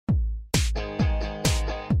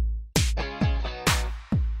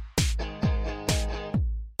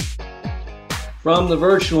From the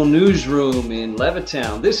virtual newsroom in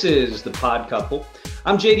Levittown, this is the PodCouple.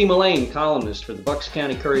 I'm JD Mullane, columnist for the Bucks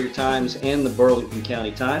County Courier Times and the Burlington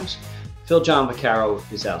County Times. Phil Gianficaro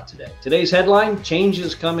is out today. Today's headline,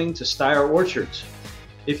 changes coming to Styer Orchards.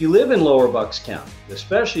 If you live in Lower Bucks County,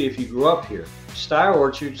 especially if you grew up here, Styer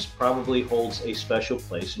Orchards probably holds a special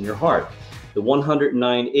place in your heart. The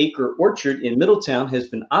 109-acre orchard in Middletown has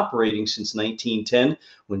been operating since 1910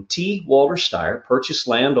 when T. Walter Styer purchased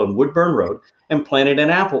land on Woodburn Road and planted an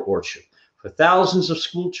apple orchard. For thousands of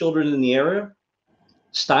school children in the area,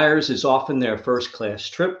 Styers is often their first class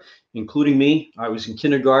trip, including me. I was in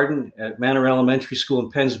kindergarten at Manor Elementary School in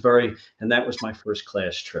Pennsbury, and that was my first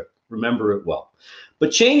class trip. Remember it well.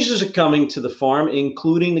 But changes are coming to the farm,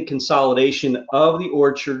 including the consolidation of the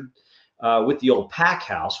orchard with the old pack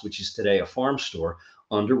house, which is today a farm store,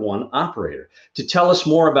 under one operator. To tell us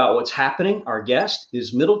more about what's happening, our guest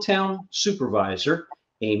is Middletown Supervisor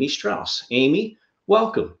Amy Strouse. Amy,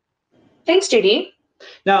 welcome. Thanks, JD.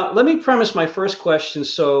 Now, let me premise my first question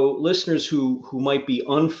so listeners who might be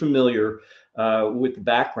unfamiliar with the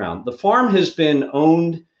background. The farm has been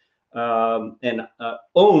owned by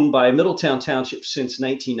Middletown Township since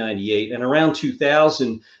 1998, and around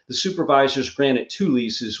 2000, the supervisors granted two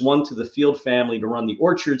leases, one to the Field family to run the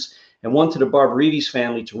orchards and one to the Barbarides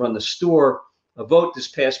family to run the store. A vote this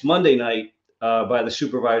past Monday night by the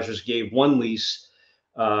supervisors gave one lease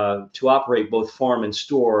to operate both farm and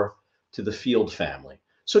store to the Field family.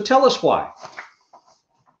 So tell us why.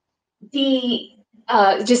 The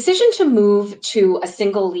decision to move to a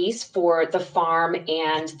single lease for the farm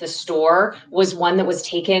and the store was one that was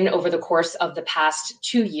taken over the course of the past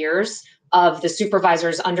 2 years of the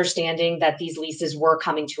supervisors understanding that these leases were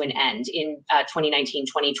coming to an end in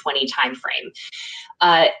 2019-2020 timeframe.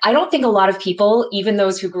 I don't think a lot of people, even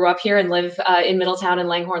those who grew up here and live in Middletown and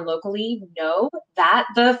Langhorne locally, know that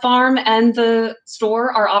the farm and the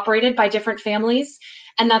store are operated by different families,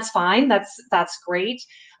 and that's fine. That's great.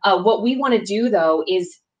 What we want to do, though,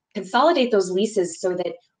 is consolidate those leases so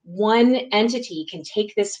that one entity can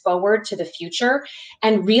take this forward to the future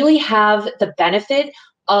and really have the benefit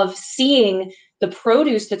of seeing the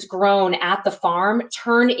produce that's grown at the farm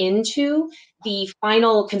turn into the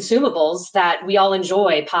final consumables that we all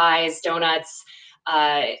enjoy, pies, donuts,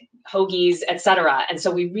 hoagies, etc. And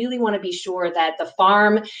so we really want to be sure that the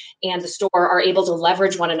farm and the store are able to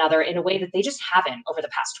leverage one another in a way that they just haven't over the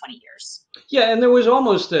past 20 years. Yeah, and there was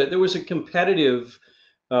a competitive,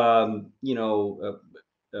 point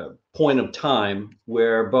of time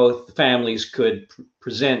where both families could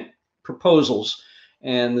present proposals,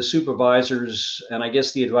 and the supervisors and I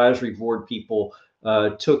guess the advisory board people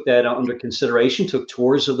took that under consideration, took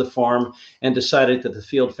tours of the farm, and decided that the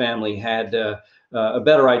Field family had a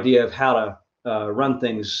better idea of how to run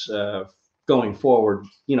things going forward,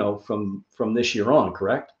 from this year on,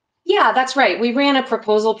 correct? Yeah, that's right. We ran a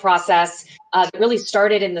proposal process that really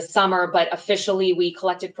started in the summer, but officially we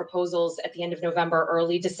collected proposals at the end of November,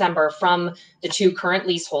 early December from the two current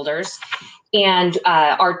leaseholders. And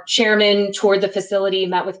our chairman toured the facility,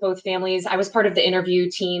 met with both families. I was part of the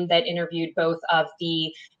interview team that interviewed both of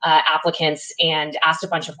the applicants and asked a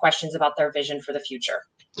bunch of questions about their vision for the future.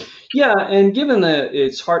 Yeah, and given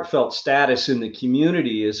its heartfelt status in the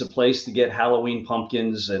community as a place to get Halloween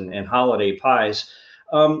pumpkins and holiday pies,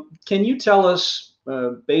 can you tell us,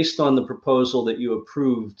 based on the proposal that you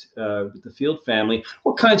approved with the Field family,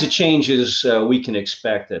 what kinds of changes we can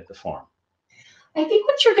expect at the farm? I think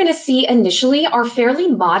what you're going to see initially are fairly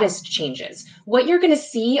modest changes. What you're going to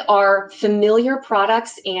see are familiar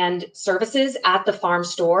products and services at the farm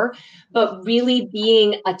store, but really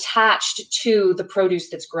being attached to the produce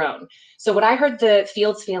that's grown. So what I heard the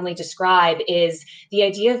Fields family describe is the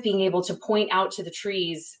idea of being able to point out to the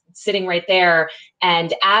trees sitting right there,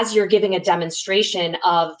 and as you're giving a demonstration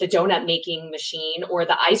of the donut making machine or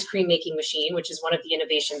the ice cream making machine, which is one of the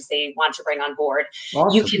innovations they want to bring on board,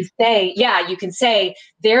 awesome. you can say,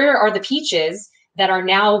 there are the peaches that are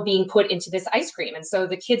now being put into this ice cream. And so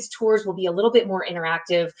the kids' tours will be a little bit more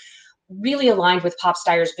interactive, really aligned with Pop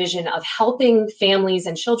Styer's vision of helping families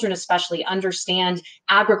and children especially understand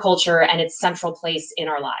agriculture and its central place in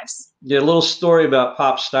our lives. Yeah, a little story about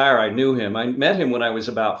Pop Styer. I knew him. I met him when I was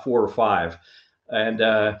about 4 or 5. And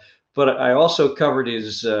but I also covered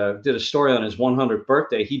did a story on his 100th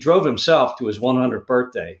birthday. He drove himself to his 100th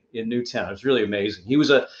birthday in Newtown. It was really amazing. He was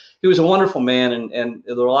a wonderful man, and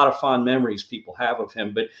there are a lot of fond memories people have of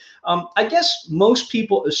him. But I guess most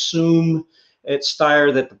people assume at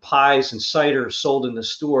Styer that the pies and cider sold in the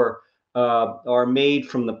store are made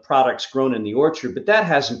from the products grown in the orchard, but that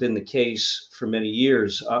hasn't been the case for many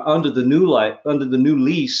years. Under the new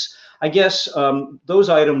lease, I guess those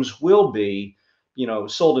items will be.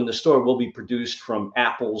 sold in the store will be produced from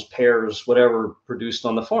apples, pears, whatever produced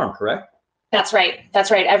on the farm, correct? That's right.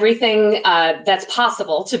 That's right. Everything that's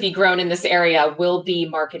possible to be grown in this area will be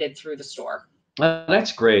marketed through the store.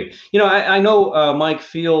 That's great. I know Mike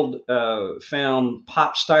Field found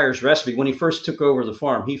Pop Steyer's recipe when he first took over the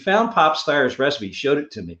farm. He found Pop Steyer's recipe, showed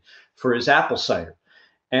it to me for his apple cider.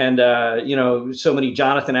 And, so many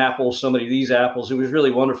Jonathan apples, so many of these apples. It was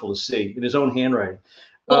really wonderful to see in his own handwriting.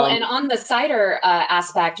 Well, and on the cider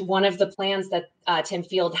aspect, one of the plans that Tim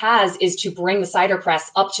Field has is to bring the cider press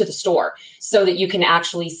up to the store so that you can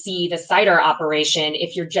actually see the cider operation.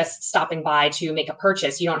 If you're just stopping by to make a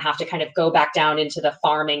purchase, you don't have to kind of go back down into the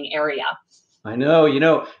farming area. I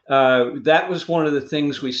know, that was one of the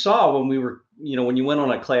things we saw when we were, when you went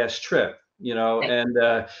on a class trip.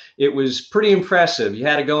 And it was pretty impressive. You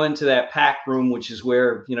had to go into that pack room, which is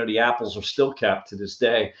where, the apples are still kept to this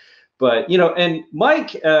day. But, and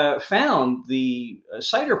Mike found the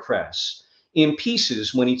cider press in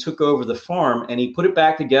pieces when he took over the farm, and he put it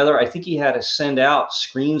back together. I think he had to send out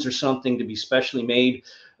screens or something to be specially made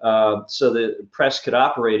so the press could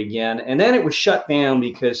operate again. And then it was shut down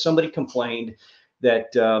because somebody complained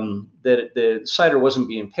that the cider wasn't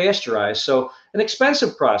being pasteurized. So an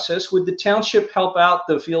expensive process. Would the township help out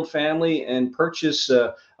the Field family and purchase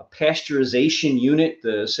a pasteurization unit,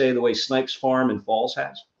 say the way Snipes Farm in Falls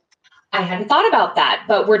has? I hadn't thought about that,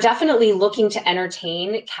 but we're definitely looking to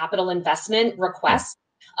entertain capital investment requests.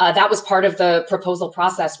 That was part of the proposal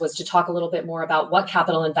process, was to talk a little bit more about what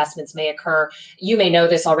capital investments may occur. You may know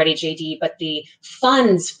this already, JD, but the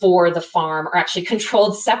funds for the farm are actually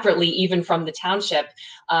controlled separately, even from the township.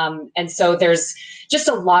 And so there's just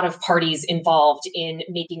a lot of parties involved in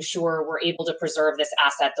making sure we're able to preserve this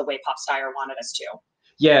asset the way Pop Styer wanted us to.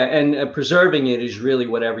 Yeah, and preserving it is really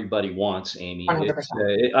what everybody wants, Amy.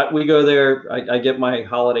 100%. We go there, I get my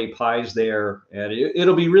holiday pies there, and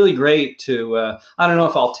it'll be really great to, I don't know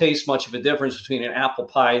if I'll taste much of a difference between an apple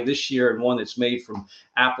pie this year and one that's made from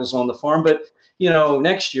apples on the farm, but,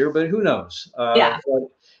 next year, but who knows? Yeah. But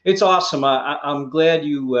it's awesome. I'm glad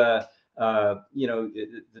the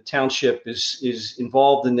township is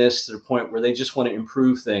involved in this to the point where they just want to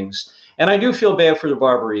improve things. And I do feel bad for the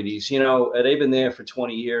Barbarides. They've been there for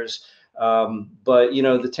 20 years, but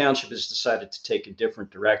the township has decided to take a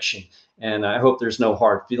different direction, and I hope there's no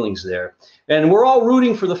hard feelings there. And we're all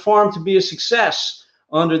rooting for the farm to be a success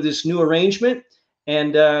under this new arrangement.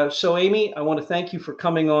 And so, Amy, I want to thank you for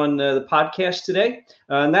coming on the podcast today.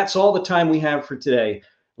 And that's all the time we have for today.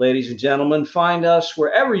 Ladies and gentlemen, find us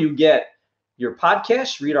wherever you get your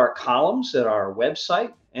podcasts. Read our columns at our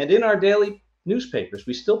website and in our daily newspapers.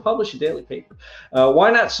 We still publish a daily paper.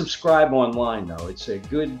 Why not subscribe online, though? It's a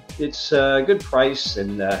good price,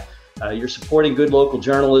 and you're supporting good local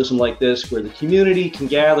journalism like this, where the community can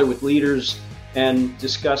gather with leaders and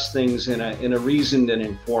discuss things in a reasoned and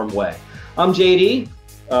informed way. I'm JD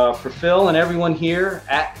for Phil and everyone here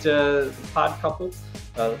at the PodCouple,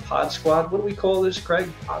 the Pod Squad. What do we call this, Craig?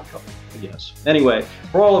 PodCouple. Yes. Anyway,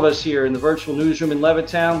 for all of us here in the virtual newsroom in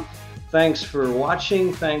Levittown, thanks for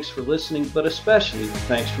watching, thanks for listening, but especially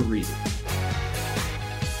thanks for reading.